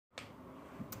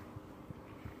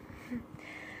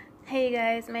Hey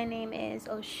guys, my name is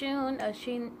Oshun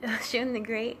the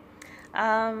Great.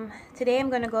 Today I'm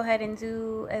going to go ahead and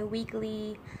do a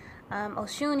weekly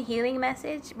Oshun healing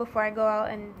message before I go out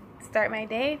and start my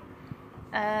day.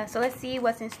 So let's see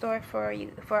what's in store for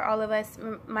you, for all of us.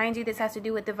 Mind you, this has to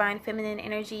do with divine feminine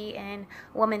energy and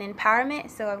woman empowerment.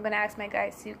 So I'm going to ask my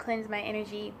guides to cleanse my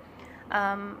energy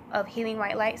of healing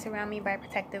white light, surround me by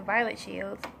protective violet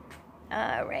shields.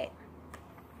 Right.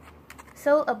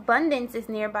 So abundance is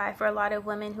nearby for a lot of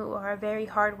women who are very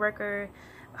hard workers,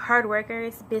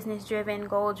 business driven,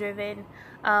 goal driven.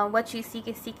 What you seek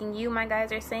is seeking you, my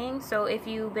guys are saying. So if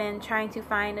you've been trying to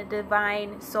find a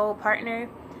divine soul partner,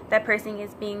 that person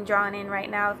is being drawn in right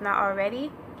now, if not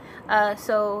already.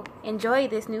 So enjoy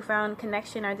this newfound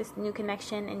connection, or this new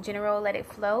connection in general. Let it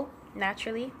flow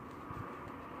naturally.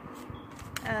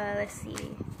 Let's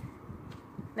see.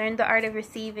 Learn the art of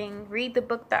receiving. Read the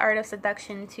book, The Art of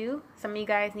Seduction, too. Some of you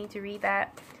guys need to read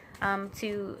that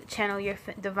to channel your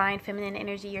divine feminine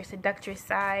energy, your seductress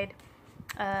side,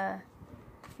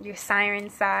 your siren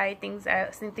side, things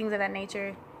of that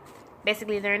nature.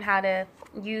 Basically, learn how to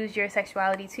use your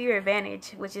sexuality to your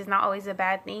advantage, which is not always a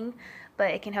bad thing,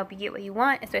 but it can help you get what you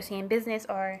want, especially in business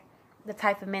or the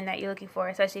type of men that you're looking for,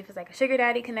 especially if it's like a sugar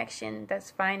daddy connection. That's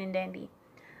fine and dandy.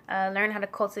 Learn how to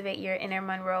cultivate your inner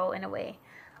Monroe in a way.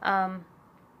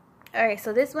 Alright,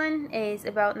 so this one is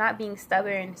about not being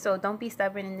stubborn. So don't be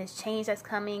stubborn in this change that's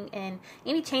coming, and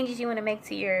any changes you want to make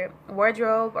to your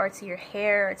wardrobe or to your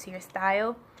hair or to your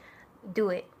style, do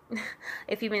it.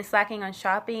 If you've been slacking on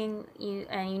shopping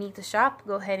and you need to shop,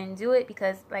 go ahead and do it,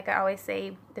 because like I always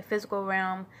say, the physical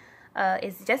realm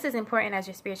is just as important as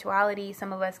your spirituality.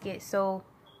 Some of us get so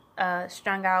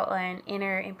strung out on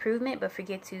inner improvement, but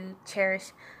forget to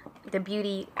cherish the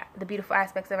beautiful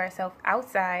aspects of ourselves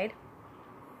outside.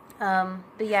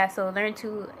 But yeah, so learn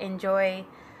to enjoy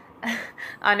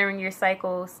honoring your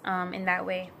cycles in that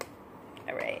way.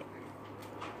 All right.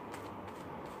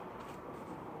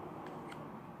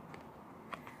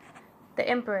 The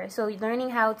Emperor. So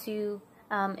learning how to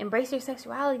embrace your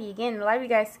sexuality. Again, a lot of you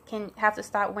guys can have to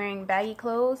stop wearing baggy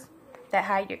clothes that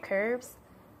hide your curves.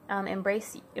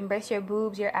 Embrace your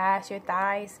boobs, your ass, your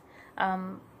thighs,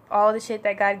 all the shit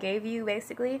that God gave you,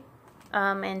 basically,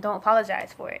 and don't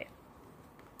apologize for it.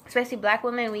 Especially black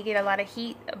women, we get a lot of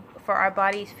heat for our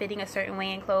bodies fitting a certain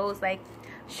way in clothes. Like,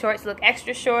 shorts look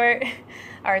extra short,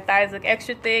 our thighs look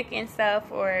extra thick and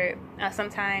stuff, or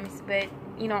sometimes, but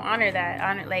honor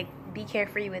that. Like, be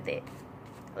carefree with it.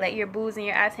 Let your boobs and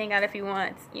your ass hang out if you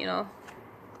want,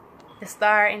 the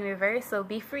star in reverse. So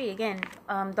be free. Again,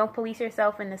 don't police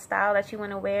yourself in the style that you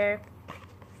want to wear.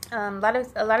 A lot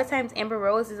of times Amber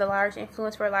Rose is a large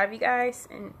influence for a lot of you guys,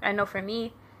 and I know for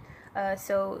me.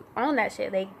 So own that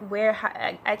shit. Like,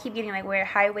 I keep getting like wear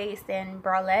high waist and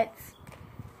bralettes.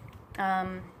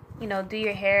 Do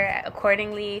your hair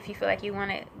accordingly. If you feel like you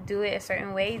want to do it a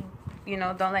certain way,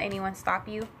 don't let anyone stop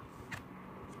you.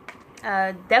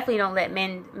 Definitely don't let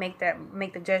men make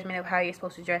the judgment of how you're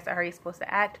supposed to dress or how you're supposed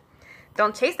to act.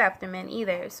 Don't chase after men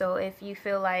either. So if you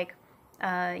feel like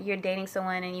you're dating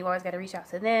someone and you always got to reach out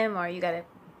to them, or you got to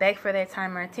beg for their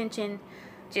time or attention,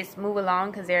 just move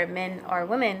along, because there are men or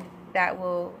women that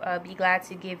will be glad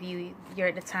to give you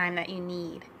the time that you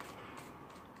need.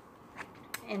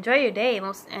 Enjoy your day,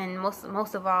 most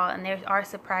of all, and there are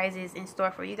surprises in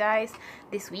store for you guys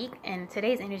this week. And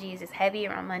today's energy is just heavy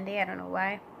around Monday. I don't know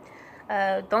why.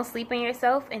 Don't sleep on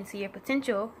yourself and see your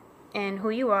potential and who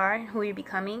you are, who you're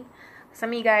becoming.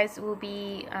 Some of you guys will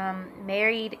be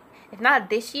married, if not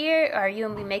this year, or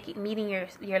you'll be meeting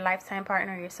your lifetime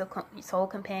partner, your soul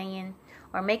companion,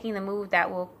 or making the move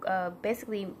that will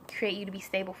basically create you to be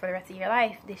stable for the rest of your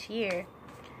life this year.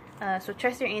 So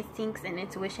trust your instincts and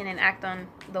intuition and act on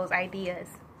those ideas.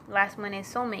 Last one is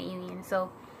soulmate union.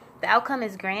 So the outcome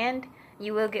is grand.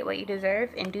 You will get what you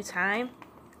deserve in due time,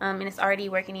 and it's already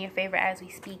working in your favor as we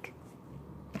speak.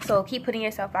 So keep putting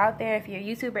yourself out there. If you're a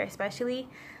YouTuber especially,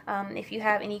 if you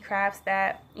have any crafts,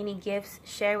 any gifts,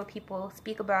 share with people,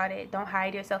 speak about it. Don't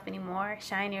hide yourself anymore.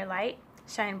 Shine your light,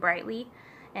 shine brightly,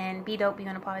 and be dope, be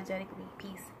unapologetically.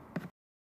 Peace.